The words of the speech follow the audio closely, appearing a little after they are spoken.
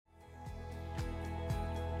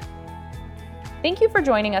Thank you for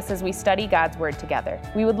joining us as we study God's Word together.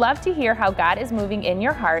 We would love to hear how God is moving in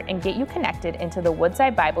your heart and get you connected into the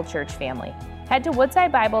Woodside Bible Church family. Head to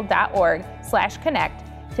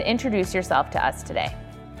woodsidebible.org/connect to introduce yourself to us today.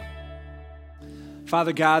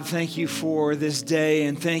 Father God, thank you for this day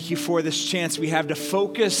and thank you for this chance we have to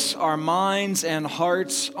focus our minds and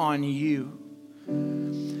hearts on you.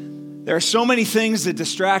 There are so many things that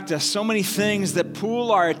distract us, so many things that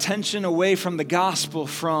pull our attention away from the gospel,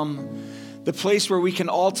 from the place where we can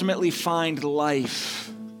ultimately find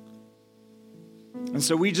life. And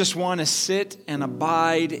so we just want to sit and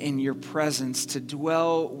abide in your presence, to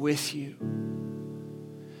dwell with you.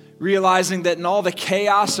 Realizing that in all the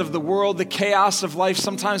chaos of the world, the chaos of life,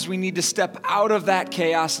 sometimes we need to step out of that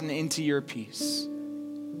chaos and into your peace.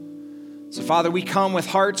 So Father, we come with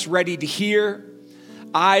hearts ready to hear,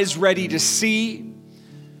 eyes ready to see,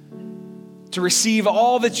 to receive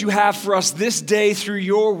all that you have for us this day through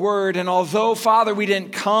your word. And although, Father, we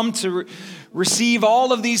didn't come to receive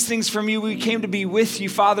all of these things from you, we came to be with you.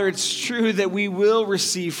 Father, it's true that we will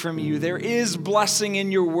receive from you. There is blessing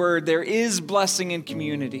in your word. There is blessing in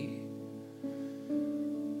community.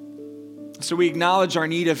 So we acknowledge our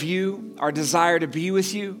need of you, our desire to be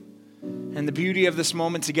with you, and the beauty of this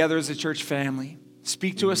moment together as a church family.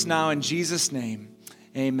 Speak to us now in Jesus' name.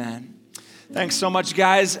 Amen. Thanks so much,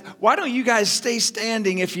 guys. Why don't you guys stay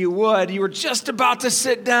standing if you would? You were just about to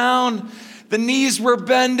sit down. The knees were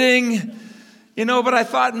bending. But I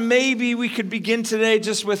thought maybe we could begin today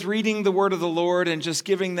just with reading the word of the Lord and just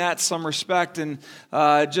giving that some respect and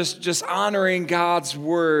just honoring God's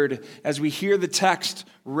word as we hear the text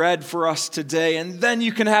read for us today. And then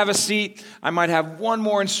you can have a seat. I might have one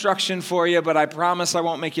more instruction for you, but I promise I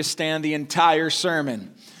won't make you stand the entire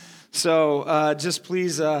sermon. So just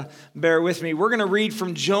please bear with me. We're going to read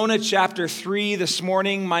from Jonah chapter 3 this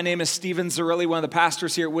morning. My name is Stephen Zarilli, one of the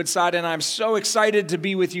pastors here at Woodside, and I'm so excited to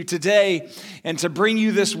be with you today and to bring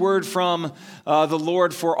you this word from the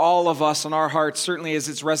Lord for all of us in our hearts, certainly as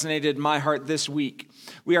it's resonated in my heart this week.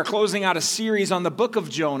 We are closing out a series on the book of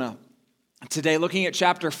Jonah today, looking at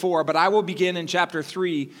chapter 4, but I will begin in chapter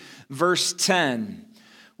 3, verse 10.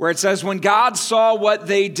 Where it says, when God saw what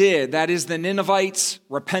they did, that is the Ninevites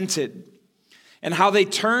repented, and how they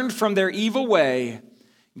turned from their evil way,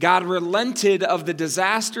 God relented of the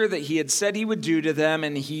disaster that he had said he would do to them,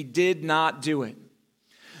 and he did not do it.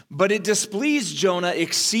 But it displeased Jonah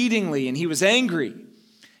exceedingly, and he was angry.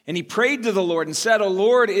 And he prayed to the Lord and said, O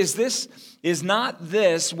Lord, is not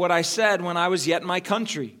this what I said when I was yet in my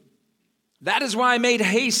country? That is why I made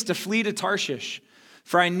haste to flee to Tarshish.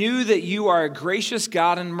 For I knew that you are a gracious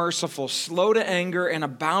God and merciful, slow to anger and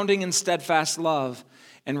abounding in steadfast love,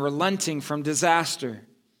 and relenting from disaster.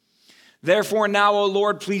 Therefore now, O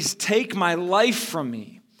Lord, please take my life from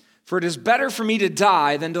me, for it is better for me to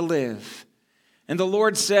die than to live. And the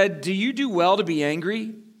Lord said, do you do well to be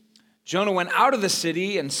angry? Jonah went out of the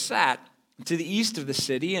city and sat to the east of the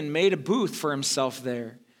city and made a booth for himself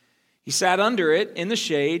there. He sat under it in the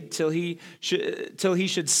shade till he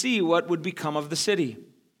should see what would become of the city.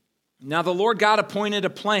 Now the Lord God appointed a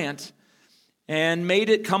plant and made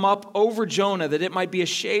it come up over Jonah, that it might be a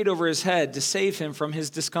shade over his head to save him from his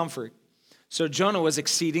discomfort. So Jonah was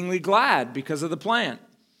exceedingly glad because of the plant.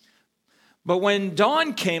 But when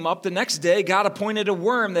dawn came up the next day, God appointed a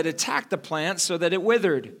worm that attacked the plant so that it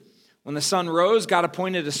withered. When the sun rose, God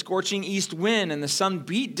appointed a scorching east wind, and the sun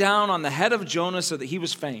beat down on the head of Jonah so that he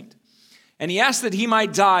was faint. And he asked that he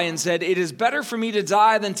might die and said, it is better for me to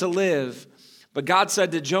die than to live. But God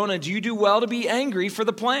said to Jonah, do you do well to be angry for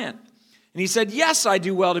the plant? And he said, yes, I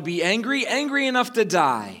do well to be angry enough to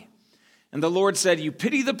die. And the Lord said, you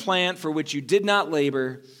pity the plant for which you did not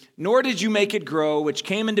labor, nor did you make it grow, which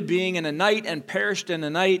came into being in a night and perished in a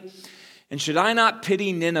night. And should I not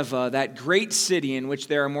pity Nineveh, that great city in which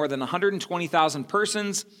there are more than 120,000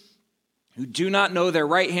 persons who do not know their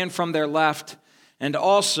right hand from their left, and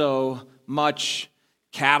also much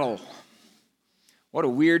cattle. What a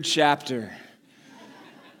weird chapter.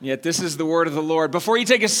 Yet this is the word of the Lord. Before you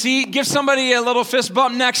take a seat, give somebody a little fist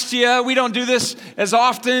bump next to you. We don't do this as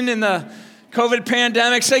often in the COVID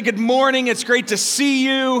pandemic. Say good morning. It's great to see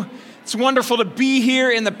you. It's wonderful to be here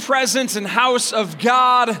in the presence and house of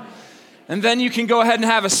God. And then you can go ahead and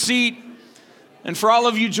have a seat. And for all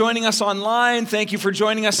of you joining us online, thank you for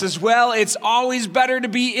joining us as well. It's always better to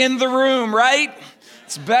be in the room, right?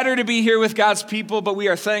 It's better to be here with God's people, but we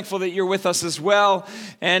are thankful that you're with us as well.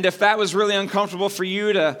 And if that was really uncomfortable for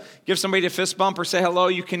you to give somebody a fist bump or say hello,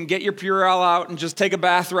 you can get your Purell out and just take a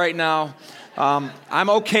bath right now. I'm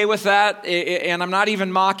okay with that, and I'm not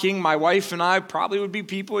even mocking. My wife and I probably would be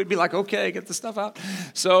people who'd be like, okay, get the stuff out.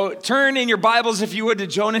 So turn in your Bibles, if you would, to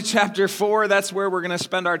Jonah chapter 4. That's where we're going to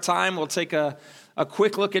spend our time. We'll take a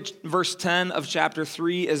quick look at verse 10 of chapter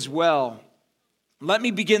 3 as well. Let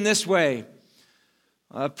me begin this way.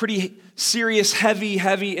 A pretty serious,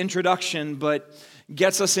 heavy introduction, but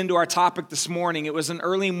gets us into our topic this morning. It was an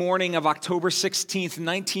early morning of October 16th,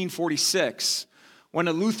 1946, when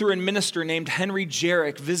a Lutheran minister named Henry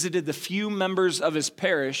Jarek visited the few members of his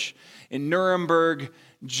parish in Nuremberg,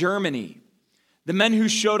 Germany. The men who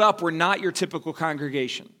showed up were not your typical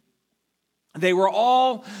congregation. They were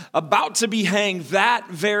all about to be hanged that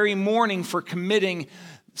very morning for committing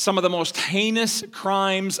some of the most heinous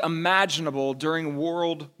crimes imaginable during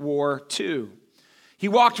World War II. He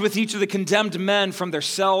walked with each of the condemned men from their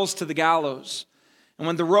cells to the gallows. And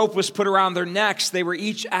when the rope was put around their necks, they were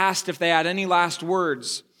each asked if they had any last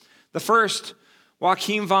words. The first,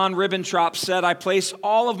 Joachim von Ribbentrop, said, "I place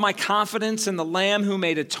all of my confidence in the Lamb who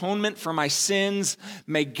made atonement for my sins.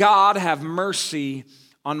 May God have mercy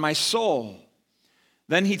on my soul."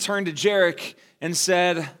 Then he turned to Jarek and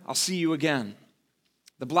said, "I'll see you again."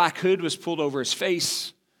 The black hood was pulled over his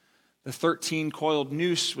face. The 13-coiled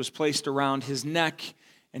noose was placed around his neck,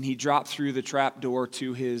 and he dropped through the trapdoor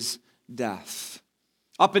to his death.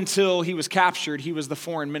 Up until he was captured, he was the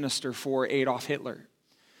foreign minister for Adolf Hitler.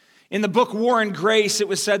 In the book War and Grace, it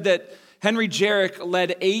was said that Henry Jarek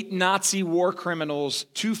led 8 Nazi war criminals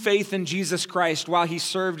to faith in Jesus Christ while he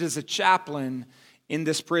served as a chaplain in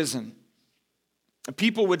this prison.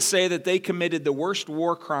 People would say that they committed the worst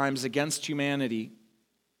war crimes against humanity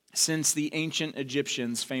since the ancient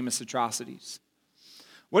Egyptians' famous atrocities.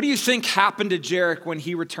 What do you think happened to Jarek when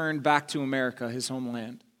he returned back to America, his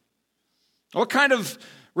homeland? What kind of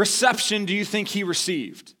reception do you think he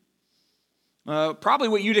received? Probably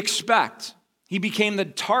what you'd expect. He became the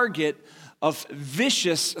target of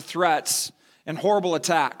vicious threats and horrible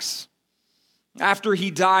attacks. After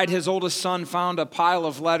he died, his oldest son found a pile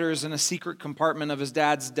of letters in a secret compartment of his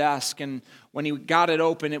dad's desk, and when he got it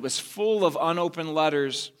open, it was full of unopened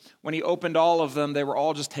letters. When he opened all of them, they were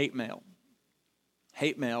all just hate mail.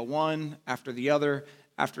 Hate mail, one after the other,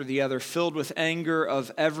 filled with anger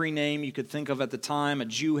of every name you could think of at the time: a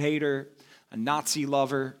Jew hater, a Nazi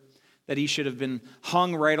lover, that he should have been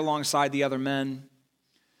hung right alongside the other men.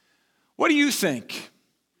 What do you think?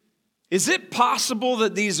 Is it possible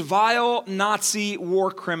that these vile Nazi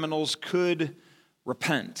war criminals could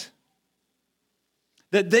repent?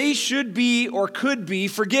 That they should be or could be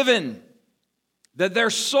forgiven? That their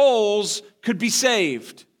souls could be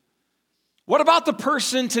saved? What about the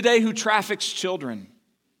person today who traffics children?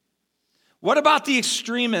 What about the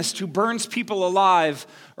extremist who burns people alive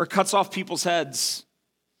or cuts off people's heads?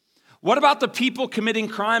 What about the people committing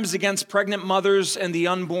crimes against pregnant mothers and the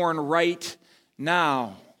unborn right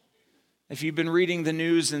now? If you've been reading the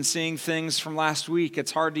news and seeing things from last week,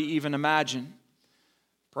 it's hard to even imagine.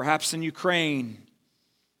 Perhaps in Ukraine,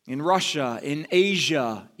 in Russia, in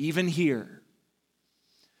Asia, even here.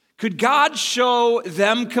 Could God show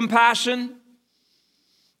them compassion?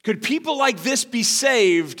 Could people like this be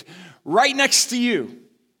saved right next to you?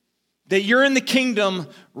 That you're in the kingdom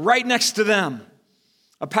right next to them?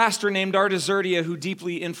 A pastor named Art Azurdia, who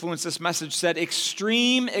deeply influenced this message, said,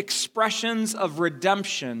 "Extreme expressions of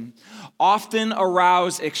redemption often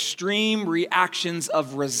arouse extreme reactions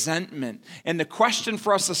of resentment." And the question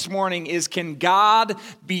for us this morning is, can God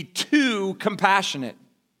be too compassionate?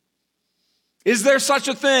 Is there such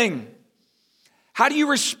a thing? How do you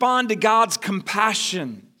respond to God's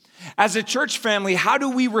compassion? As a church family, how do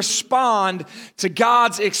we respond to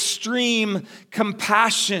God's extreme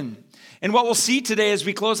compassion? And what we'll see today as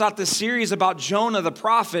we close out this series about Jonah the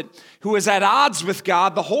prophet, who is at odds with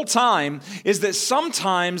God the whole time, is that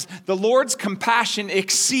sometimes the Lord's compassion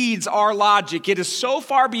exceeds our logic. It is so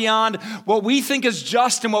far beyond what we think is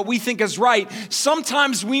just and what we think is right.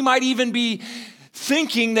 Sometimes we might even be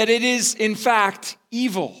thinking that it is, in fact,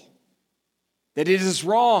 evil, that it is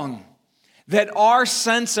wrong, that our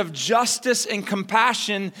sense of justice and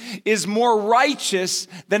compassion is more righteous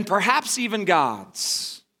than perhaps even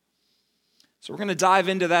God's. So we're going to dive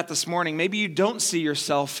into that this morning. Maybe you don't see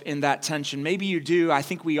yourself in that tension. Maybe you do. I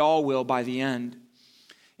think we all will by the end.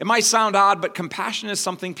 It might sound odd, but compassion is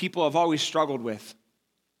something people have always struggled with.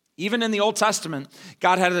 Even in the Old Testament,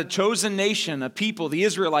 God had a chosen nation, a people, the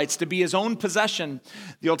Israelites, to be his own possession.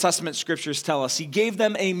 The Old Testament scriptures tell us. He gave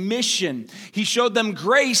them a mission. He showed them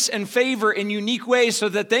grace and favor in unique ways so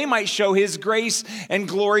that they might show his grace and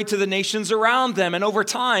glory to the nations around them. And over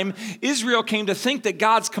time, Israel came to think that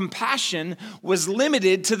God's compassion was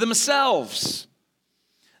limited to themselves.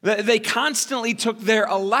 They constantly took their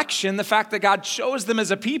election, the fact that God chose them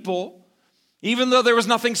as a people, even though there was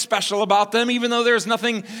nothing special about them, even though there was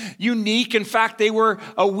nothing unique. In fact, they were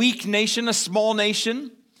a weak nation, a small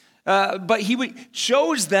nation. But he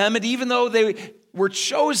chose them, and even though they were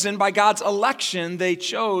chosen by God's election, they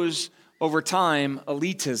chose over time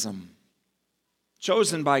elitism.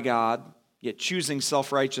 Chosen by God, yet choosing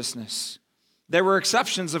self-righteousness. There were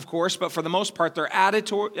exceptions, of course, but for the most part, their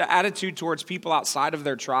attitude towards people outside of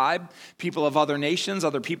their tribe, people of other nations,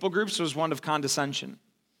 other people groups, was one of condescension.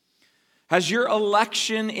 Has your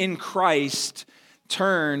election in Christ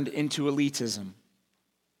turned into elitism?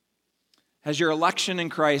 Has your election in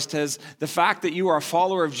Christ, has the fact that you are a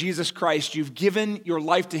follower of Jesus Christ, you've given your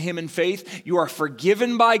life to him in faith, you are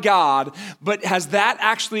forgiven by God, but has that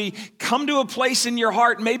actually come to a place in your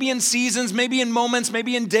heart, maybe in seasons, maybe in moments,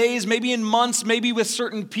 maybe in days, maybe in months, maybe with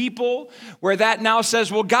certain people, where that now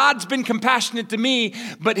says, well, God's been compassionate to me,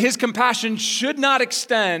 but his compassion should not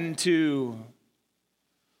extend to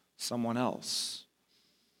someone else.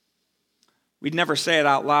 We'd never say it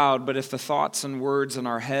out loud, but if the thoughts and words in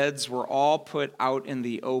our heads were all put out in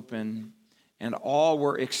the open and all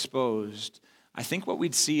were exposed, I think what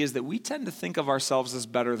we'd see is that we tend to think of ourselves as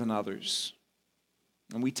better than others.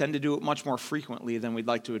 And we tend to do it much more frequently than we'd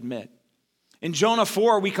like to admit. In Jonah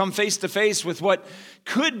 4, we come face to face with what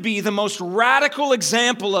could be the most radical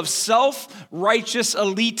example of self-righteous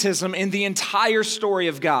elitism in the entire story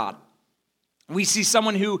of God. We see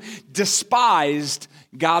someone who despised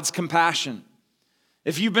God's compassion.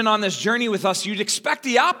 If you've been on this journey with us, you'd expect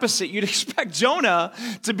the opposite. You'd expect Jonah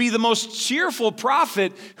to be the most cheerful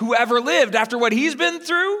prophet who ever lived after what he's been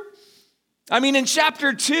through. I mean, in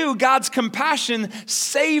chapter 2, God's compassion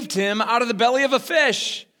saved him out of the belly of a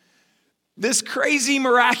fish. This crazy,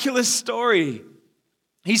 miraculous story.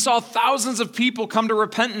 He saw thousands of people come to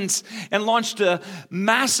repentance and launched a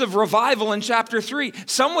massive revival in chapter 3.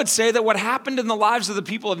 Some would say that what happened in the lives of the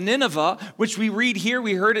people of Nineveh, which we read here,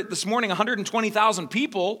 we heard it this morning, 120,000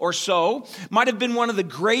 people or so, might have been one of the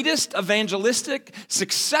greatest evangelistic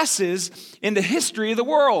successes in the history of the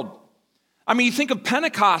world. I mean, you think of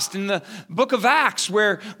Pentecost in the book of Acts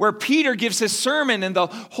where Peter gives his sermon and the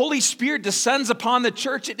Holy Spirit descends upon the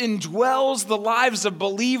church. It indwells the lives of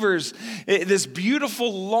believers. This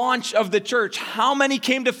beautiful launch of the church. How many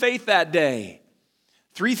came to faith that day?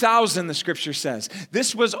 3,000, the scripture says.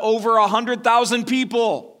 This was over 100,000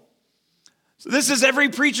 people. So this is every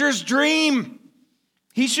preacher's dream.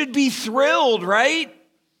 He should be thrilled, right?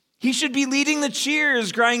 He should be leading the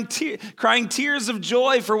cheers, crying tears of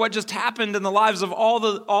joy for what just happened in the lives of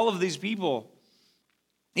all of these people.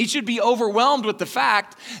 He should be overwhelmed with the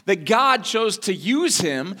fact that God chose to use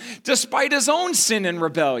him despite his own sin and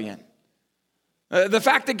rebellion. The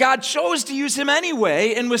fact that God chose to use him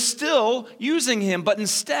anyway and was still using him. But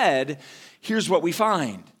instead, here's what we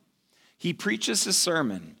find. He preaches his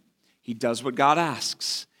sermon. He does what God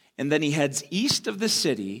asks. And then he heads east of the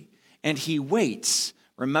city and he waits.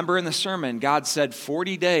 Remember in the sermon, God said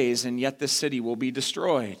 40 days and yet this city will be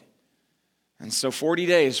destroyed. And so 40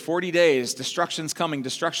 days, destruction's coming.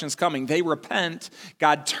 They repent.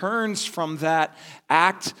 God turns from that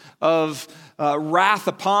act of wrath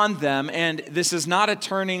upon them. And this is not a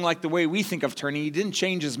turning like the way we think of turning. He didn't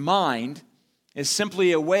change his mind. It's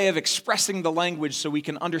simply a way of expressing the language so we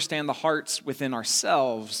can understand the hearts within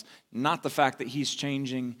ourselves, not the fact that he's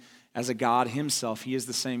changing as a God himself. He is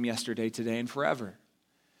the same yesterday, today, and forever.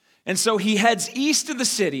 And so he heads east of the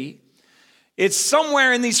city. It's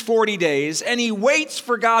somewhere in these 40 days, and he waits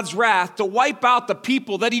for God's wrath to wipe out the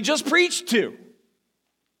people that he just preached to.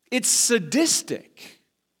 It's sadistic.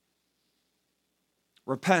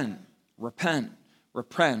 Repent.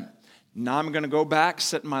 Now I'm going to go back,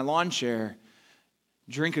 sit in my lawn chair,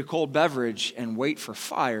 drink a cold beverage, and wait for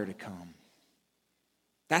fire to come.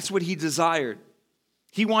 That's what he desired.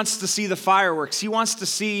 He wants to see the fireworks. He wants to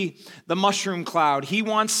see the mushroom cloud. He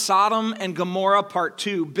wants Sodom and Gomorrah part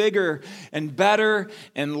 2, bigger and better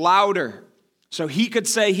and louder. So he could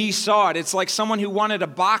say he saw it. It's like someone who wanted a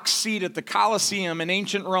box seat at the Colosseum in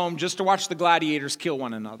ancient Rome just to watch the gladiators kill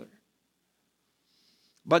one another.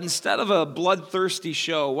 But instead of a bloodthirsty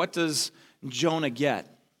show, what does Jonah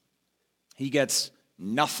get? He gets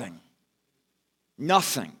nothing.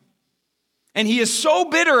 Nothing. And he is so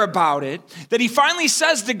bitter about it that he finally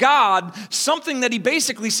says to God something that he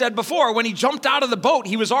basically said before. When he jumped out of the boat,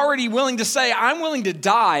 he was already willing to say, I'm willing to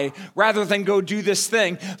die rather than go do this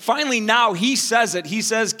thing. Finally, now he says it. He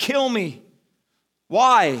says, kill me.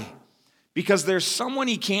 Why? Because there's someone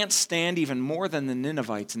he can't stand even more than the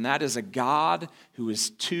Ninevites, and that is a God who is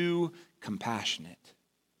too compassionate.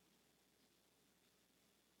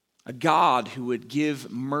 A God who would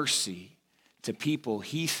give mercy to people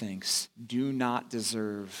he thinks do not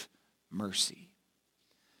deserve mercy.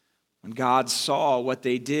 When God saw what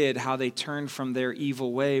they did, how they turned from their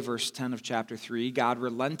evil way, verse 10 of chapter 3, God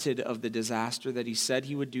relented of the disaster that he said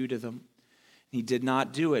he would do to them. He did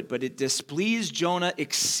not do it, but it displeased Jonah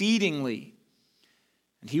exceedingly,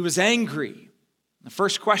 and he was angry. The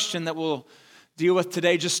first question that we'll deal with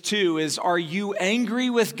today, just two, is, are you angry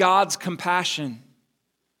with God's compassion?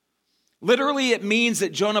 Literally, it means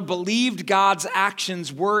that Jonah believed God's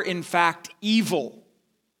actions were in fact evil.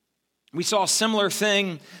 We saw a similar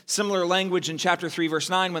thing, similar language in chapter 3, verse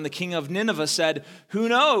 9, when the king of Nineveh said, who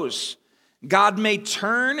knows? God may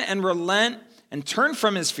turn and relent and turn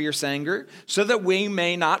from his fierce anger so that we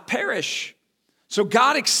may not perish. So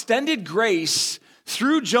God extended grace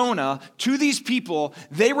through Jonah to these people.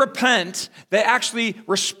 They repent, they actually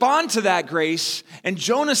respond to that grace, and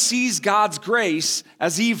Jonah sees God's grace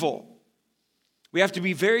as evil. We have to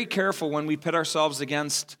be very careful when we pit ourselves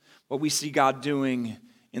against what we see God doing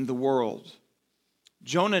in the world.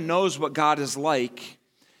 Jonah knows what God is like.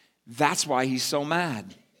 That's why he's so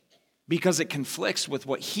mad. Because it conflicts with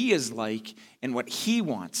what he is like and what he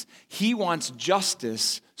wants. He wants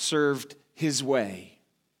justice served his way.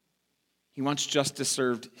 He wants justice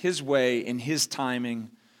served his way in his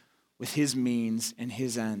timing, with his means and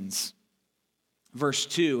his ends. Verse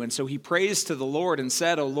 2, and so he prays to the Lord and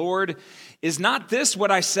said, O Lord, is not this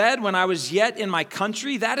what I said when I was yet in my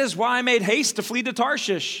country? That is why I made haste to flee to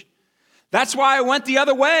Tarshish. That's why I went the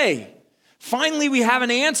other way. Finally, we have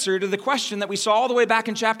an answer to the question that we saw all the way back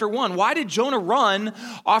in chapter 1. Why did Jonah run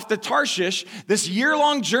off to Tarshish, this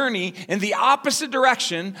year-long journey in the opposite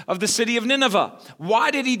direction of the city of Nineveh?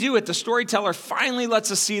 Why did he do it? The storyteller finally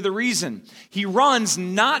lets us see the reason. He runs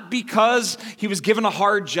not because he was given a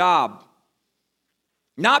hard job,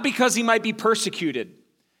 not because he might be persecuted,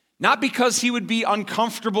 not because he would be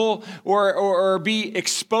uncomfortable or be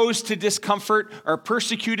exposed to discomfort or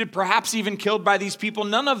persecuted, perhaps even killed by these people.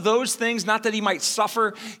 None of those things, not that he might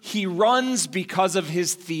suffer. He runs because of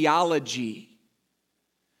his theology,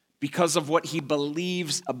 because of what he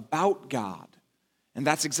believes about God. And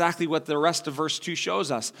that's exactly what the rest of verse 2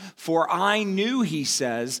 shows us. For I knew, he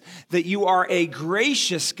says, that you are a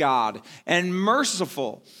gracious God and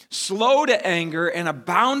merciful, slow to anger and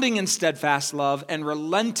abounding in steadfast love and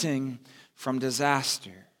relenting from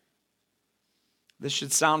disaster. This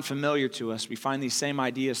should sound familiar to us. We find these same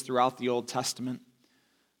ideas throughout the Old Testament.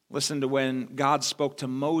 Listen to when God spoke to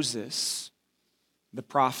Moses, the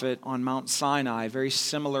prophet, on Mount Sinai. Very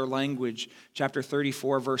similar language. Chapter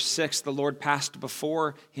 34, verse 6, the Lord passed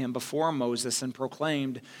before Moses, and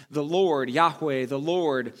proclaimed, the Lord, Yahweh, the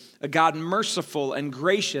Lord, a God merciful and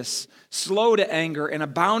gracious, slow to anger, and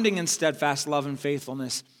abounding in steadfast love and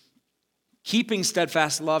faithfulness, keeping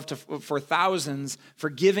steadfast love for thousands,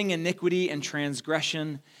 forgiving iniquity and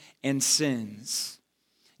transgression and sins.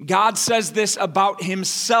 God says this about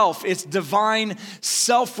himself. It's divine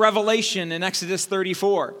self-revelation in Exodus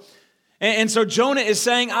 34. And so Jonah is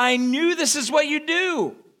saying, I knew this is what you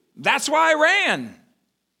do. That's why I ran.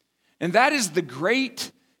 And that is the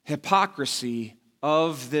great hypocrisy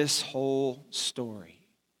of this whole story.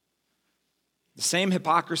 The same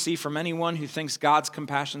hypocrisy from anyone who thinks God's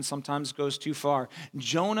compassion sometimes goes too far.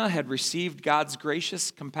 Jonah had received God's gracious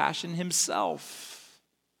compassion himself.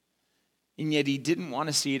 And yet he didn't want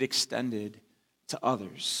to see it extended to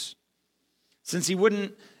others. Since he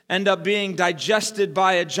wouldn't end up being digested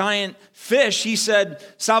by a giant fish, he said,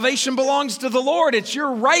 salvation belongs to the Lord. It's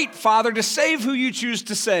your right, Father, to save who you choose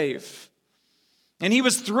to save. And he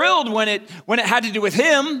was thrilled when it had to do with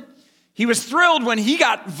him. He was thrilled when he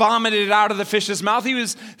got vomited out of the fish's mouth. He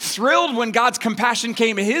was thrilled when God's compassion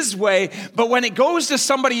came his way. But when it goes to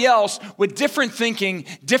somebody else with different thinking,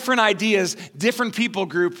 different ideas, different people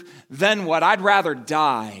group, then what? I'd rather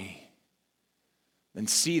die than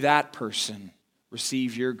see that person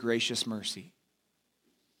receive your gracious mercy.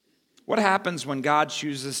 What happens when God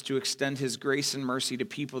chooses to extend his grace and mercy to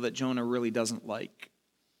people that Jonah really doesn't like?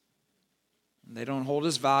 They don't hold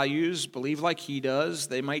his values, believe like he does.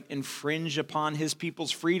 They might infringe upon his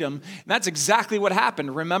people's freedom. And that's exactly what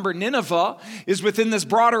happened. Remember, Nineveh is within this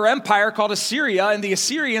broader empire called Assyria, and the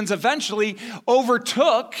Assyrians eventually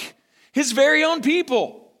overtook his very own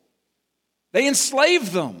people. They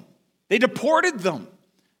enslaved them. They deported them.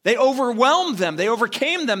 They overwhelmed them. They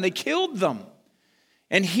overcame them. They killed them.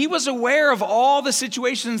 And he was aware of all the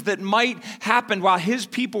situations that might happen while his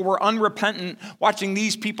people were unrepentant, watching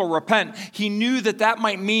these people repent. He knew that that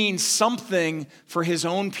might mean something for his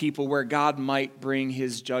own people where God might bring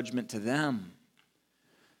his judgment to them.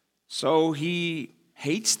 So he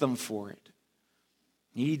hates them for it.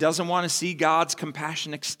 He doesn't want to see God's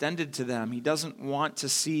compassion extended to them. He doesn't want to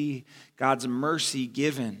see God's mercy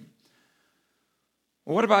given.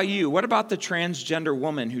 Well, what about you? What about the transgender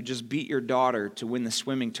woman who just beat your daughter to win the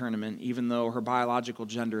swimming tournament even though her biological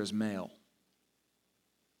gender is male?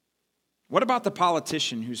 What about the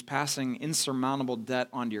politician who's passing insurmountable debt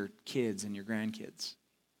onto your kids and your grandkids?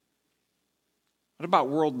 What about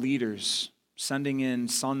world leaders sending in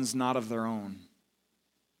sons not of their own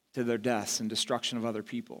to their deaths and destruction of other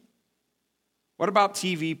people? What about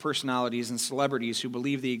TV personalities and celebrities who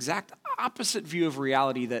believe the exact opposite view of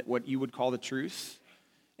reality that what you would call the truth,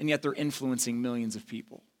 and yet they're influencing millions of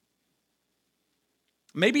people?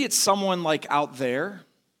 Maybe it's someone like out there.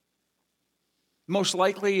 Most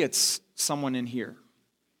likely it's someone in here.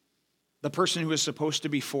 The person who is supposed to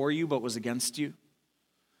be for you but was against you.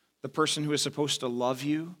 The person who is supposed to love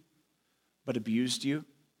you but abused you.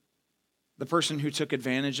 The person who took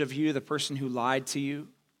advantage of you, the person who lied to you.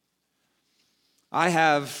 I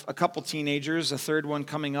have a couple teenagers, a third one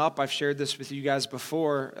coming up. I've shared this with you guys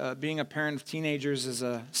before. Being a parent of teenagers is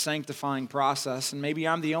a sanctifying process, and maybe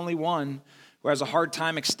I'm the only one who has a hard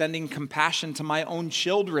time extending compassion to my own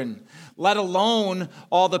children, let alone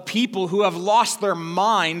all the people who have lost their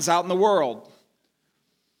minds out in the world.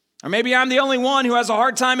 Or maybe I'm the only one who has a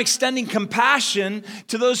hard time extending compassion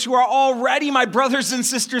to those who are already my brothers and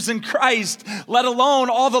sisters in Christ, let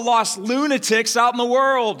alone all the lost lunatics out in the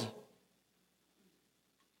world.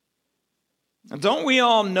 Now, don't we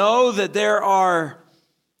all know that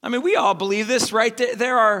we all believe this, right?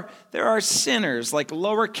 There are sinners, like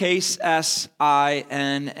lowercase sinners,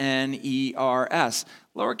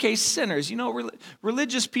 lowercase sinners.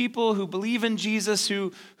 Religious people who believe in Jesus,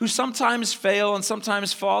 who sometimes fail and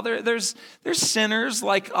sometimes fall. There's sinners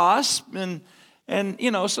like us, and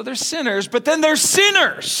so there's sinners, but then there's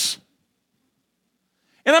sinners.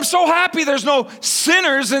 And I'm so happy there's no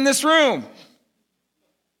sinners in this room.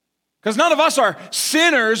 Because none of us are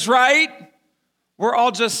sinners, right? We're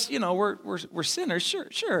all just, we're sinners.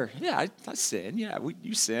 Sure. Yeah, I sin. Yeah,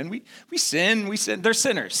 you sin. We sin. They're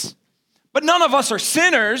sinners. But none of us are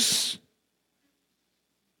sinners.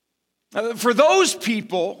 For those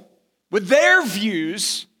people, with their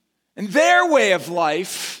views and their way of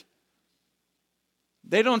life,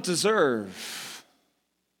 they don't deserve.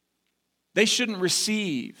 They shouldn't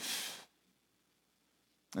receive.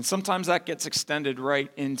 And sometimes that gets extended right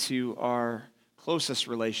into our closest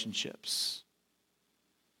relationships.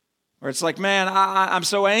 Where it's like, man, I'm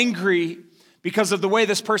so angry because of the way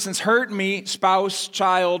this person's hurt me, spouse,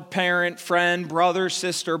 child, parent, friend, brother,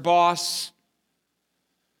 sister, boss.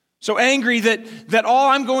 So angry that all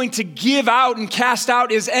I'm going to give out and cast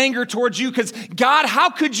out is anger towards you because, God, how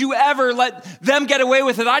could you ever let them get away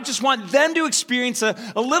with it? I just want them to experience a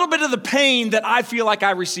little bit of the pain that I feel like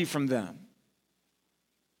I receive from them.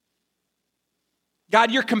 God,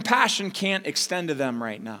 your compassion can't extend to them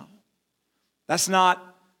right now. That's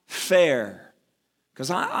not fair. Because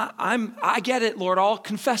I get it, Lord. I'll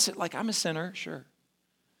confess it like I'm a sinner, sure.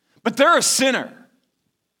 But they're a sinner.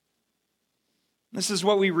 This is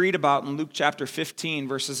what we read about in Luke chapter 15,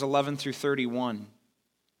 verses 11 through 31.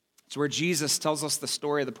 It's where Jesus tells us the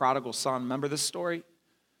story of the prodigal son. Remember this story?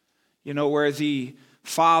 Where the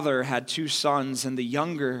father had two sons, and the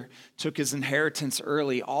younger took his inheritance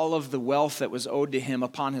early, all of the wealth that was owed to him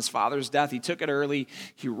upon his father's death. He took it early,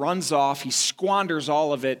 he runs off, he squanders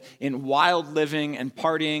all of it in wild living and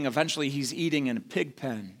partying. Eventually he's eating in a pig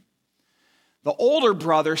pen. The older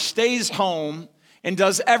brother stays home and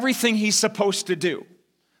does everything he's supposed to do,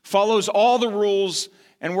 follows all the rules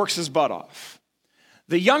and works his butt off.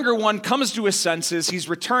 The younger one comes to his senses. He's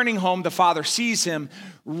returning home. The father sees him,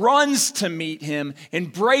 runs to meet him,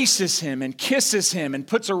 embraces him and kisses him and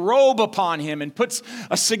puts a robe upon him and puts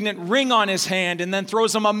a signet ring on his hand and then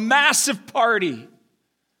throws him a massive party.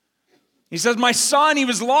 He says, my son, he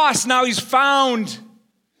was lost. Now he's found.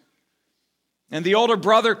 And the older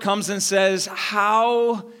brother comes and says,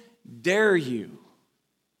 how dare you?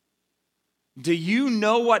 Do you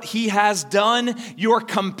know what he has done? Your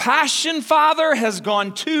compassion, Father, has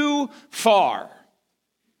gone too far.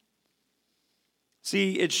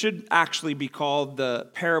 See, it should actually be called the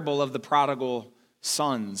parable of the prodigal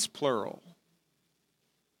sons, plural.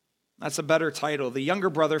 That's a better title. The younger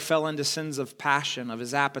brother fell into sins of passion, of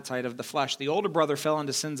his appetite, of the flesh. The older brother fell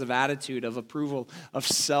into sins of attitude, of approval, of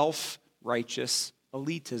self-righteous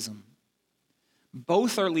elitism.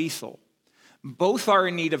 Both are lethal. Both are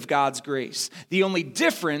in need of God's grace. The only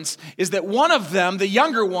difference is that one of them, the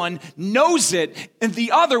younger one, knows it, and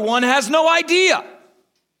the other one has no idea.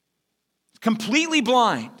 Completely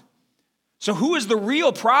blind. So who is the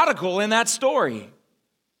real prodigal in that story?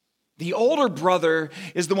 The older brother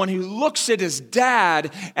is the one who looks at his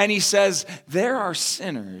dad and he says, there are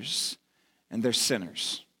sinners and they're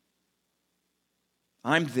sinners.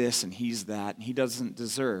 I'm this and he's that, and he doesn't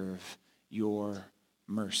deserve your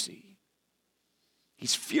mercy.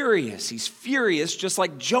 He's furious. He's furious just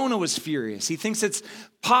like Jonah was furious. He thinks it's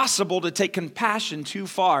possible to take compassion too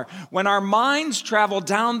far. When our minds travel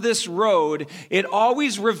down this road, it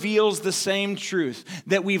always reveals the same truth,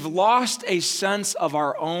 that we've lost a sense of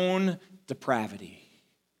our own depravity.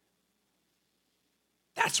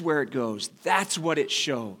 That's where it goes. That's what it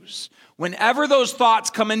shows. Whenever those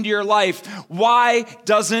thoughts come into your life, why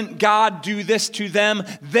doesn't God do this to them?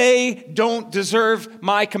 They don't deserve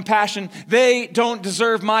my compassion. They don't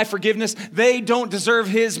deserve my forgiveness. They don't deserve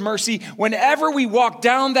his mercy. Whenever we walk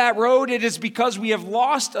down that road, it is because we have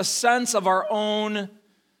lost a sense of our own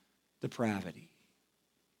depravity,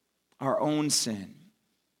 our own sin.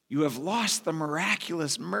 You have lost the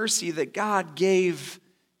miraculous mercy that God gave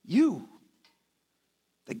you,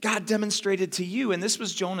 that God demonstrated to you. And this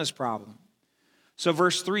was Jonah's problem. So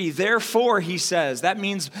verse 3, therefore, he says, that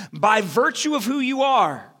means by virtue of who you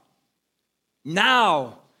are,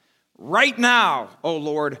 now, right now, O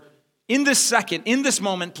Lord, in this second, in this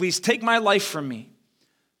moment, please take my life from me,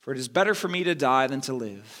 for it is better for me to die than to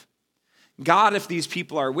live. God, if these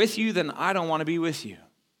people are with you, then I don't want to be with you.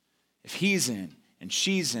 If he's in and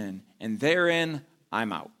she's in and they're in,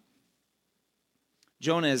 I'm out.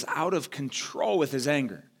 Jonah is out of control with his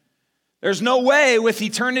anger. There's no way with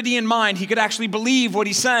eternity in mind he could actually believe what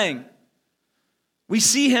he's saying. We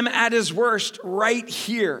see him at his worst right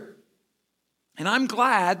here. And I'm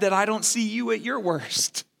glad that I don't see you at your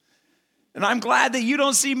worst. And I'm glad that you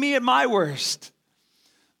don't see me at my worst.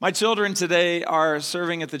 My children today are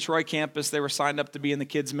serving at the Troy campus. They were signed up to be in the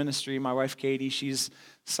kids ministry. My wife, Katie, she's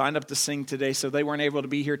signed up to sing today, so they weren't able to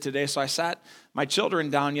be here today. So I sat my children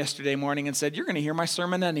down yesterday morning and said, you're going to hear my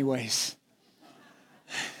sermon anyways.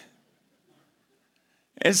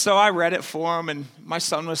 And so I read it for them, and my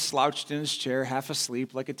son was slouched in his chair, half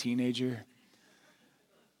asleep like a teenager.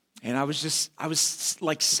 And I was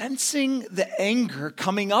like sensing the anger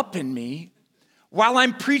coming up in me while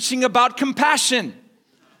I'm preaching about compassion.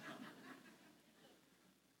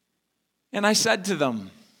 And I said to them,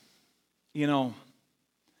 you know,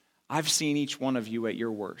 I've seen each one of you at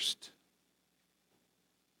your worst.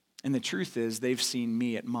 And the truth is, they've seen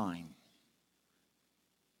me at mine.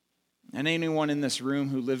 And anyone in this room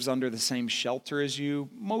who lives under the same shelter as you,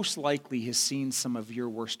 most likely has seen some of your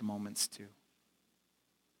worst moments too.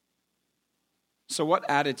 So what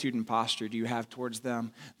attitude and posture do you have towards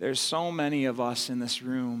them? There's so many of us in this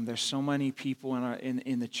room. There's so many people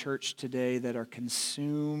in the church today that are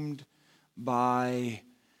consumed by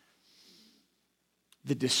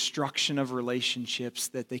the destruction of relationships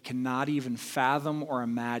that they cannot even fathom or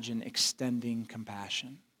imagine extending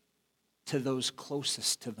compassion to those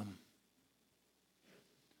closest to them.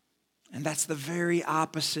 And that's the very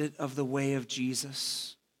opposite of the way of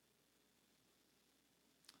Jesus.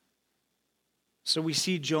 So we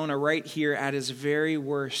see Jonah right here at his very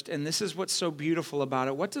worst, and this is what's so beautiful about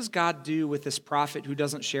it. What does God do with this prophet who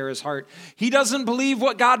doesn't share his heart? He doesn't believe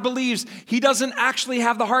what God believes. He doesn't actually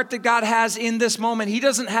have the heart that God has in this moment. He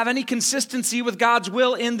doesn't have any consistency with God's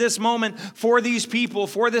will in this moment for these people,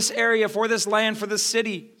 for this area, for this land, for this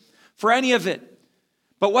city, for any of it.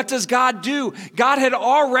 But what does God do? God had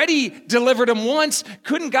already delivered him once.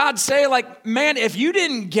 Couldn't God say, like, man, if you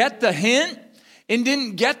didn't get the hint and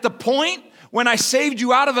didn't get the point, when I saved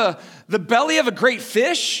you out of the belly of a great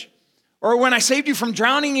fish, or when I saved you from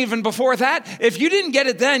drowning even before that, if you didn't get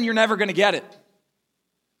it then, you're never going to get it.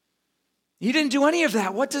 He didn't do any of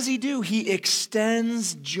that. What does he do? He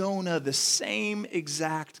extends Jonah the same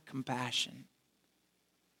exact compassion.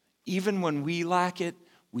 Even when we lack it,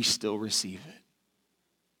 we still receive it.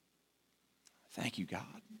 Thank you, God.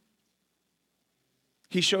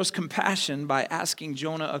 He shows compassion by asking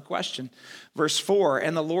Jonah a question. Verse 4,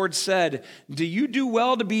 and the Lord said, do you do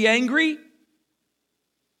well to be angry?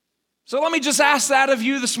 So let me just ask that of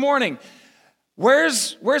you this morning.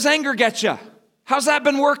 Where's anger get you? How's that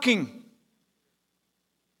been working?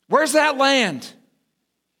 Where's that land?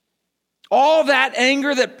 All that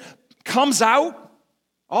anger that comes out,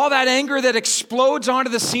 All that anger that explodes onto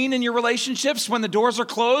the scene in your relationships when the doors are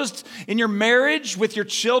closed, in your marriage, with your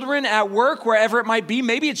children, at work, wherever it might be.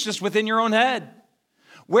 Maybe it's just within your own head.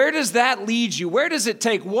 Where does that lead you? Where does it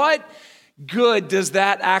take? What good does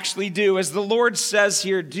that actually do? As the Lord says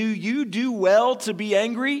here, do you do well to be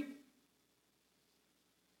angry?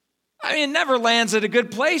 I mean, it never lands at a good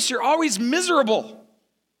place. You're always miserable.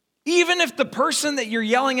 Even if the person that you're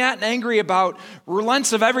yelling at and angry about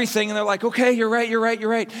relents of everything and they're like, okay, you're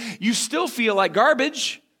right. You still feel like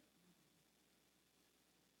garbage.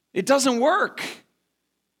 It doesn't work.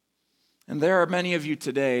 And there are many of you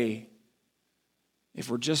today,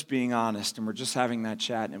 if we're just being honest and we're just having that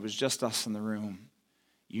chat and it was just us in the room,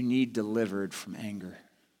 you need delivered from anger.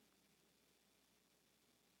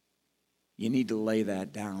 You need to lay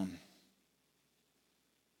that down.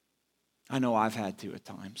 I know I've had to at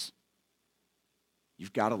times.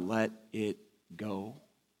 You've got to let it go.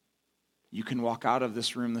 You can walk out of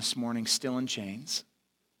this room this morning still in chains,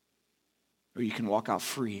 or you can walk out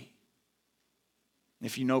free.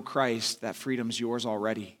 If you know Christ, that freedom's yours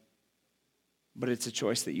already. But it's a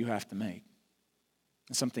choice that you have to make.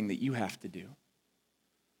 It's something that you have to do.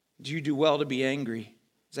 Do you do well to be angry?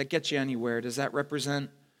 Does that get you anywhere? Does that represent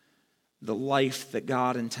the life that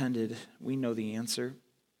God intended? We know the answer.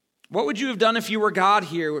 What would you have done if you were God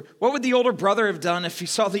here? What would the older brother have done if he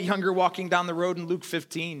saw the younger walking down the road in Luke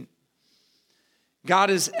 15? God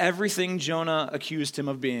is everything Jonah accused him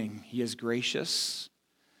of being. He is gracious,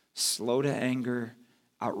 slow to anger,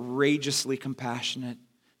 outrageously compassionate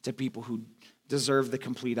to people who deserve the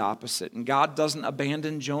complete opposite. And God doesn't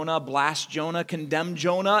abandon Jonah, blast Jonah, condemn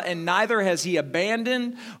Jonah, and neither has he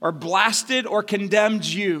abandoned or blasted or condemned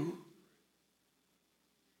you.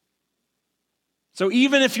 So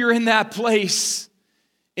even if you're in that place,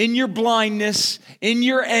 in your blindness, in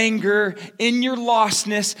your anger, in your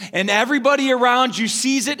lostness, and everybody around you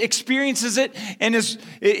sees it, experiences it, and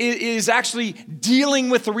is actually dealing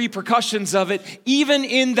with the repercussions of it, even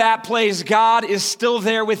in that place, God is still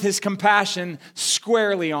there with his compassion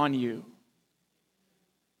squarely on you.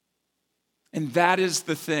 And that is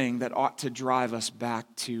the thing that ought to drive us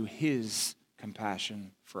back to his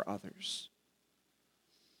compassion for others.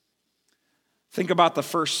 Think about the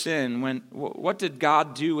first sin. What did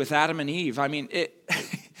God do with Adam and Eve? I mean,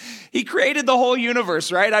 he created the whole universe,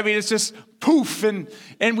 right? I mean, it's just poof, and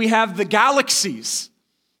we have the galaxies.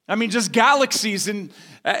 I mean, just galaxies, and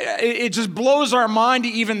it just blows our mind to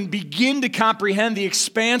even begin to comprehend the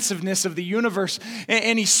expansiveness of the universe.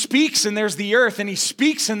 And he speaks, and there's the earth, and he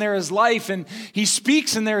speaks, and there is life, and he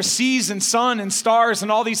speaks, and there are seas and sun and stars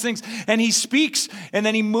and all these things. And he speaks, and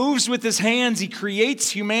then he moves with his hands. He creates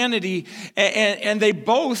humanity, and they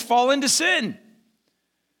both fall into sin.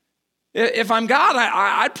 If I'm God,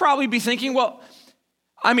 I'd probably be thinking, well,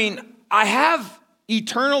 I mean, I have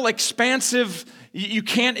eternal, expansive, you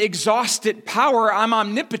can't exhaust it power. I'm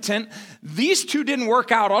omnipotent. These two didn't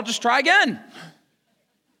work out. I'll just try again.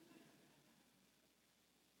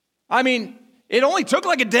 I mean, it only took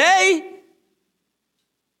like a day,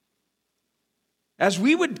 as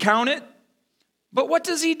we would count it. But what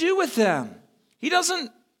does he do with them? He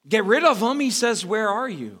doesn't get rid of them. He says, where are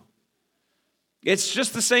you? It's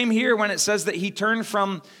just the same here when it says that he turned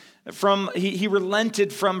he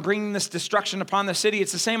relented from bringing this destruction upon the city.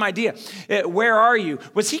 It's the same idea. Where are you?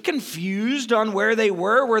 Was he confused on where they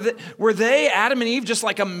were? Were they, Adam and Eve, just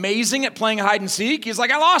like amazing at playing hide and seek? He's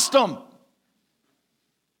like, I lost them.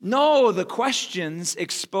 No, the questions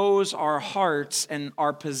expose our hearts and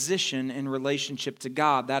our position in relationship to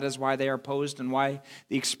God. That is why they are posed and why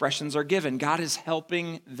the expressions are given. God is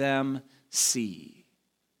helping them see.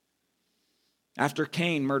 After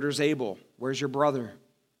Cain murders Abel, where's your brother?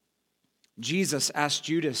 Jesus asked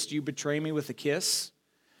Judas, do you betray me with a kiss?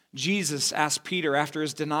 Jesus asked Peter after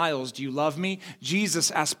his denials, do you love me? Jesus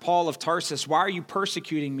asked Paul of Tarsus, why are you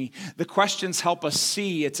persecuting me? The questions help us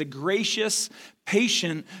see. It's a gracious,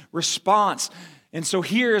 patient response. And so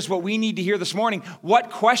here's what we need to hear this morning. What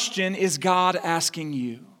question is God asking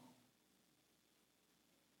you?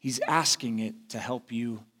 He's asking it to help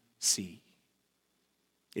you see.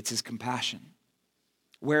 It's his compassion.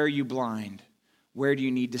 Where are you blind? Where do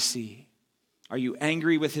you need to see? Are you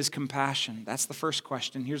angry with his compassion? That's the first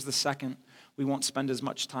question. Here's the second. We won't spend as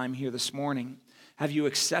much time here this morning. Have you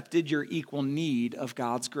accepted your equal need of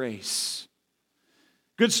God's grace?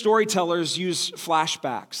 Good storytellers use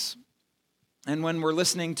flashbacks. And when we're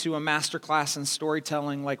listening to a masterclass in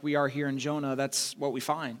storytelling like we are here in Jonah, that's what we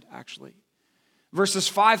find, actually. Verses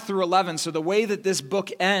 5 through 11, so the way that this book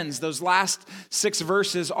ends, those last 6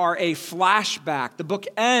 verses are a flashback. The book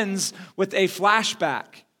ends with a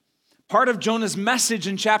flashback. Part of Jonah's message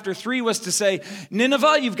in chapter 3 was to say,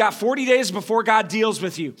 Nineveh, you've got 40 days before God deals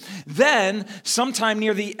with you. Then, sometime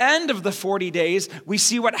near the end of the 40 days, we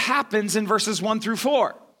see what happens in verses 1 through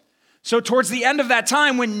 4. So towards the end of that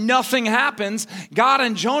time, when nothing happens, God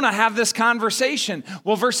and Jonah have this conversation.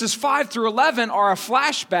 Well, verses 5 through 11 are a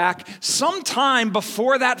flashback sometime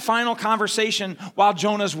before that final conversation while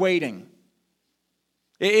Jonah's waiting.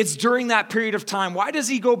 It's during that period of time. Why does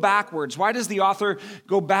he go backwards? Why does the author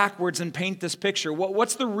go backwards and paint this picture?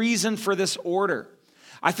 What's the reason for this order?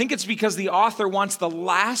 I think it's because the author wants the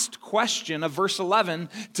last question of verse 11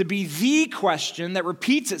 to be the question that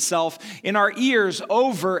repeats itself in our ears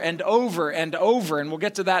over and over and over, and we'll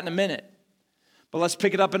get to that in a minute. But let's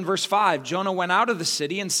pick it up in verse 5. Jonah went out of the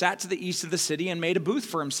city and sat to the east of the city and made a booth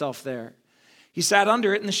for himself there. He sat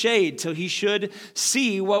under it in the shade till he should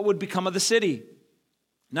see what would become of the city.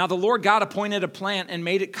 Now the Lord God appointed a plant and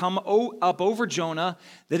made it come up over Jonah,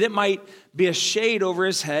 that it might be a shade over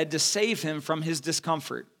his head to save him from his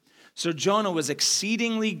discomfort. So Jonah was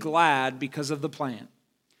exceedingly glad because of the plant.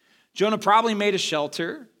 Jonah probably made a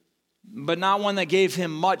shelter, but not one that gave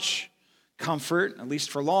him much comfort, at least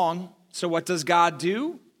for long. So what does God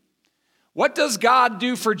do? What does God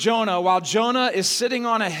do for Jonah while Jonah is sitting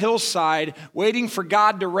on a hillside waiting for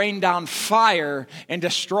God to rain down fire and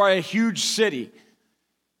destroy a huge city?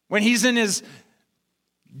 When he's in his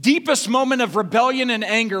deepest moment of rebellion and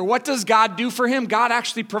anger, what does God do for him? God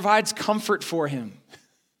actually provides comfort for him.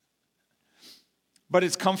 But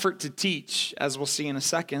it's comfort to teach, as we'll see in a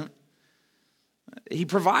second. He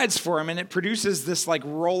provides for him, and it produces this like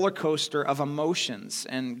roller coaster of emotions.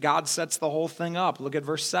 And God sets the whole thing up. Look at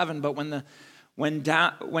verse 7. But when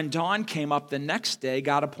dawn came up the next day,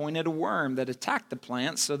 God appointed a worm that attacked the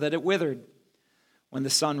plant so that it withered. When the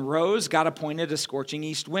sun rose, God appointed a scorching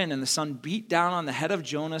east wind, and the sun beat down on the head of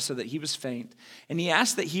Jonah so that he was faint. And he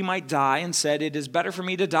asked that he might die and said, "It is better for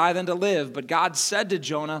me to die than to live." But God said to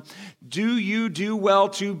Jonah, "Do you do well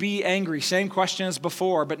to be angry?" Same question as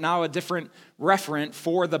before, but now a different referent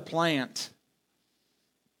for the plant.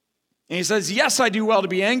 And he says, "Yes, I do well to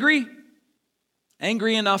be angry,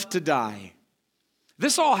 angry enough to die."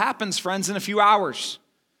 This all happens, friends, in a few hours.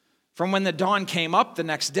 From when the dawn came up the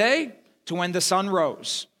next day to when the sun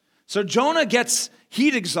rose. So Jonah gets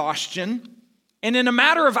heat exhaustion, and in a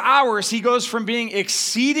matter of hours, he goes from being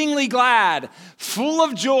exceedingly glad, full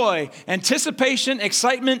of joy, anticipation,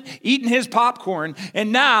 excitement, eating his popcorn,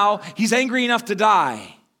 and now he's angry enough to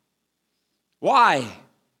die. Why?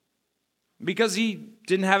 Because he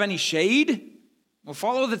didn't have any shade? Well,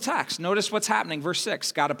 follow the text. Notice what's happening. Verse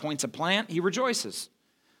 6, God appoints a plant, he rejoices.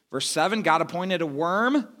 Verse 7, God appointed a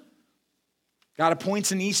worm. God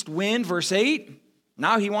appoints an east wind. Verse 8,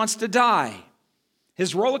 now he wants to die.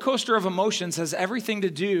 His roller coaster of emotions has everything to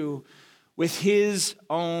do with his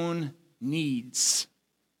own needs.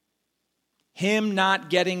 Him not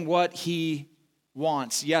getting what he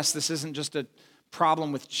wants. Yes, this isn't just a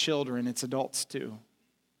problem with children, it's adults too.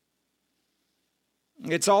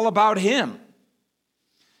 It's all about him.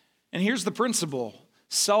 And here's the principle.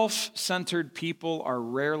 Self-centered people are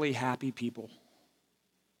rarely happy people.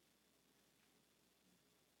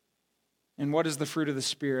 And what is the fruit of the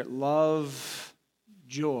Spirit? Love,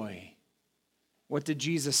 joy. What did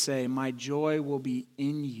Jesus say? My joy will be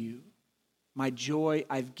in you. My joy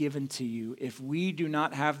I've given to you. If we do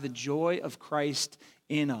not have the joy of Christ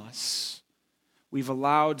in us, we've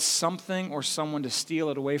allowed something or someone to steal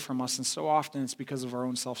it away from us, and so often it's because of our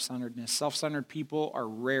own self-centeredness. Self-centered people are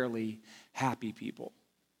rarely happy people.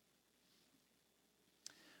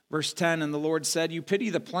 Verse 10, and the Lord said, you pity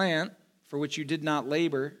the plant for which you did not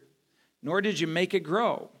labor, nor did you make it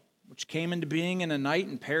grow, which came into being in a night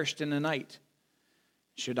and perished in a night.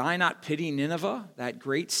 Should I not pity Nineveh, that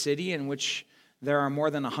great city in which there are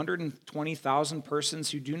more than 120,000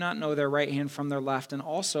 persons who do not know their right hand from their left, and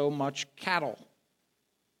also much cattle?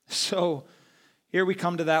 So here we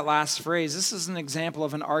come to that last phrase. This is an example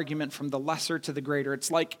of an argument from the lesser to the greater.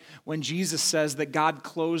 It's like when Jesus says that God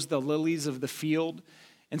clothes the lilies of the field,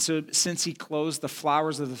 and so since he clothes the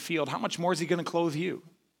flowers of the field, how much more is he going to clothe you?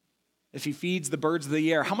 If he feeds the birds of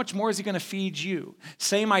the air, how much more is he going to feed you?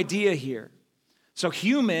 Same idea here. So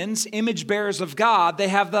humans, image bearers of God, they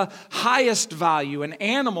have the highest value, and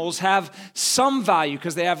animals have some value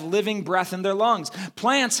because they have living breath in their lungs.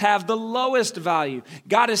 Plants have the lowest value.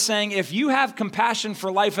 God is saying, if you have compassion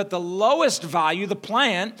for life at the lowest value, the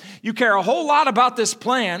plant, you care a whole lot about this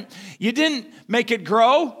plant, you didn't make it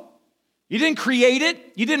grow, you didn't create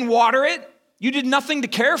it, you didn't water it, you did nothing to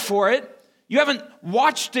care for it, You haven't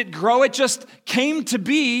watched it grow. It just came to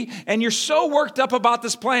be, and you're so worked up about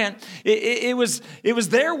this plant. It was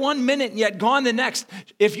there 1 minute and yet gone the next.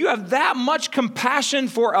 If you have that much compassion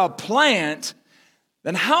for a plant,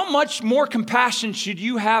 then how much more compassion should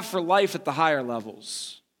you have for life at the higher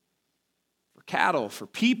levels? For cattle, for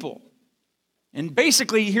people. And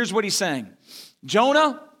basically, here's what he's saying.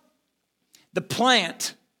 Jonah, a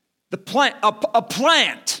plant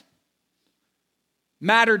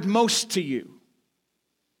mattered most to you.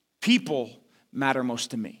 People matter most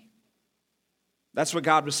to me. That's what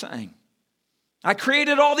God was saying. I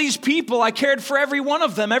created all these people. I cared for every one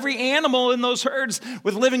of them, every animal in those herds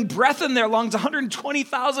with living breath in their lungs,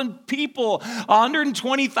 120,000 people,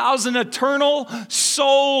 120,000 eternal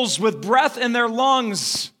souls with breath in their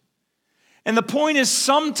lungs. And the point is,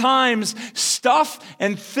 sometimes stuff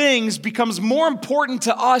and things becomes more important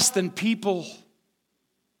to us than people.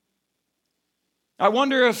 I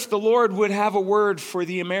wonder if the Lord would have a word for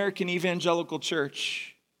the American evangelical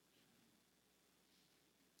church.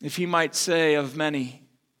 If he might say of many,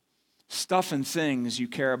 stuff and things you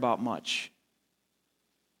care about much.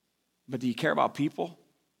 But do you care about people?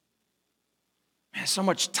 Man, so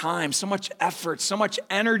much time, so much effort, so much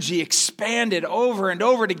energy expanded over and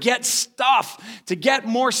over to get stuff, to get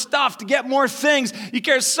more things. You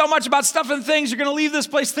care so much about stuff and things, you're going to leave this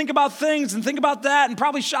place, think about things and think about that and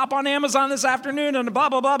probably shop on Amazon this afternoon and blah,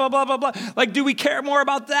 blah, blah, blah, blah, blah, blah. Like, do we care more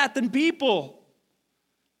about that than people?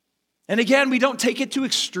 And again, we don't take it to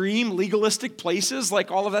extreme legalistic places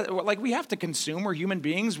like all of that. Like, we have to consume. We're human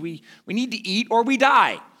beings. We need to eat or we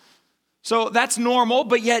die. So that's normal,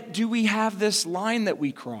 but yet do we have this line that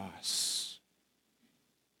we cross?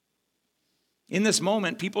 In this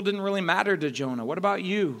moment, people didn't really matter to Jonah. What about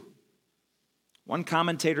you? One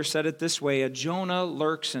commentator said it this way: a Jonah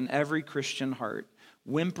lurks in every Christian heart,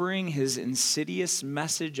 whimpering his insidious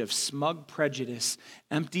message of smug prejudice,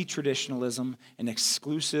 empty traditionalism, and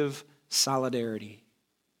exclusive solidarity.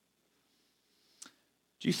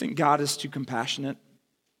 Do you think God is too compassionate?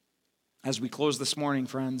 As we close this morning,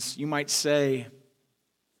 friends, you might say,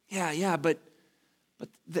 yeah, but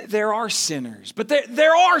there are sinners. But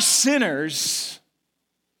there are sinners.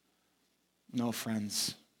 No,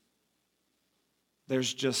 friends.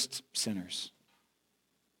 There's just sinners.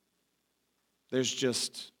 There's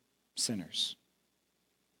just sinners.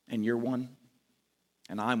 And you're one,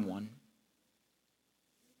 and I'm one.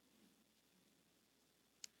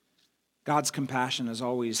 God's compassion has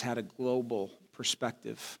always had a global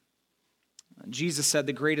perspective. Jesus said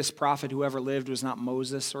the greatest prophet who ever lived was not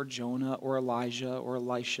Moses or Jonah or Elijah or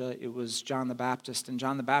Elisha. It was John the Baptist. And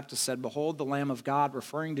John the Baptist said, "Behold the Lamb of God,"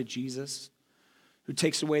 referring to Jesus, who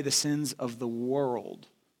takes away the sins of the world.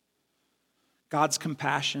 God's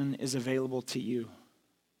compassion is available to you.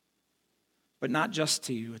 But not just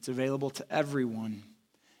to you. It's available to everyone,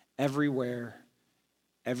 everywhere,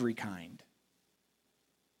 every kind.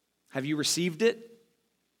 Have you received it?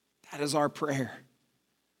 That is our prayer.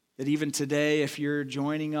 That even today, if you're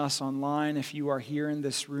joining us online, if you are here in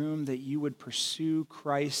this room, that you would pursue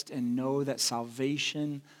Christ and know that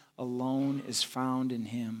salvation alone is found in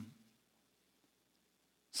Him.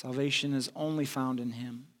 Salvation is only found in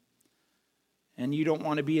Him. And you don't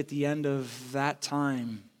want to be at the end of that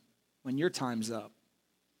time, when your time's up,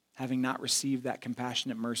 having not received that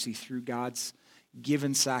compassionate mercy through God's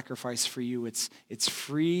given sacrifice for you. It's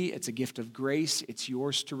free, it's a gift of grace, it's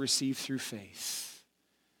yours to receive through faith.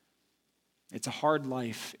 It's a hard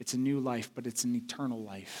life, it's a new life, but it's an eternal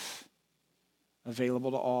life,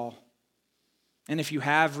 available to all. And if you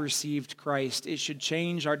have received Christ, it should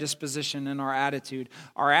change our disposition and our attitude.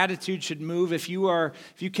 Our attitude should move. If you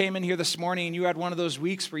came in here this morning and you had one of those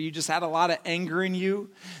weeks where you just had a lot of anger in you,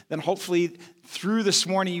 then hopefully through this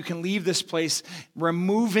morning you can leave this place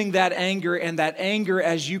removing that anger, and that anger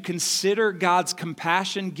as you consider God's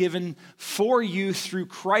compassion given for you through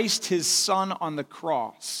Christ, His Son, on the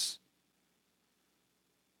cross.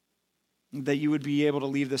 That you would be able to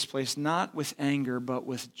leave this place not with anger, but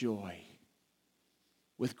with joy,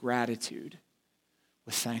 with gratitude,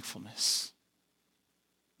 with thankfulness.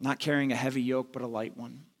 Not carrying a heavy yoke, but a light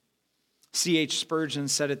one. C.H. Spurgeon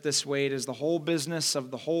said it this way: it is the whole business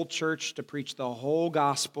of the whole church to preach the whole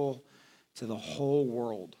gospel to the whole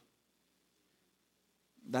world.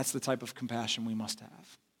 That's the type of compassion we must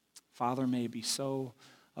have. Father, may it be so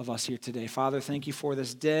of us here today. Father, thank you for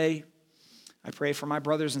this day. I pray for my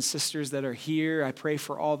brothers and sisters that are here. I pray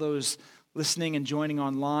for all those listening and joining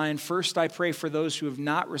online. First, I pray for those who have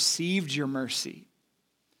not received your mercy.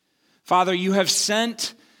 Father, you have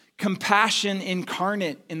sent compassion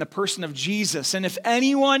incarnate in the person of Jesus. And if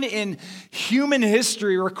anyone in human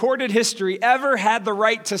history, recorded history, ever had the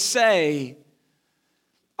right to say,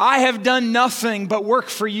 I have done nothing but work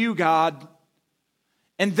for you, God.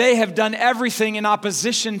 And they have done everything in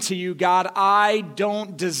opposition to you, God. I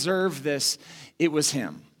don't deserve this. It was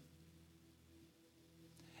him.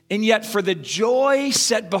 And yet for the joy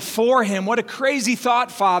set before him, what a crazy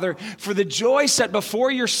thought, Father. For the joy set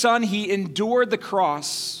before your Son, he endured the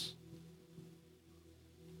cross.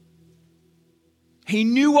 He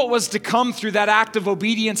knew what was to come through that act of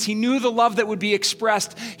obedience. He knew the love that would be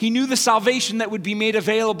expressed. He knew the salvation that would be made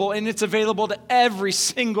available, and it's available to every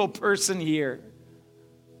single person here.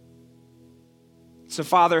 So,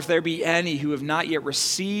 Father, if there be any who have not yet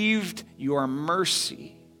received your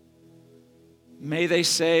mercy, may they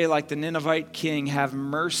say, like the Ninevite king, have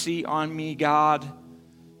mercy on me, God.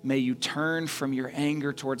 May you turn from your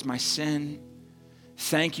anger towards my sin.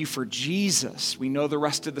 Thank you for Jesus. We know the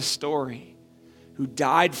rest of the story, who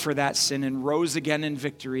died for that sin and rose again in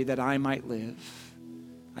victory that I might live.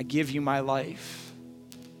 I give you my life.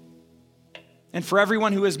 And for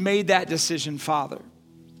everyone who has made that decision, Father,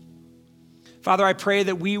 I pray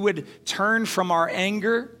that we would turn from our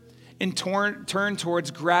anger and turn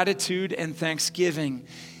towards gratitude and thanksgiving.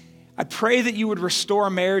 I pray that you would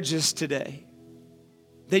restore marriages today,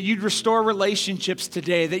 that you'd restore relationships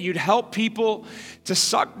today, that you'd help people to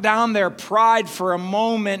suck down their pride for a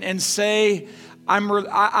moment and say,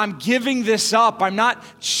 I'm giving this up. I'm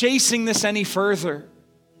not chasing this any further.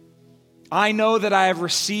 I know that I have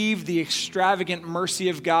received the extravagant mercy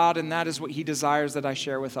of God, and that is what he desires that I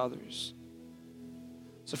share with others.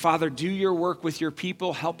 So, Father, do your work with your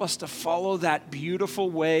people. Help us to follow that beautiful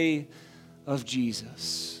way of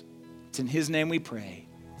Jesus. It's in his name we pray.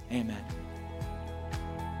 Amen.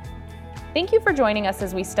 Thank you for joining us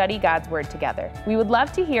as we study God's Word together. We would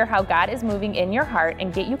love to hear how God is moving in your heart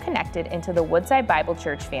and get you connected into the Woodside Bible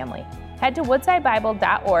Church family. Head to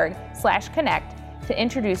woodsidebible.org/connect to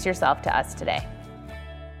introduce yourself to us today.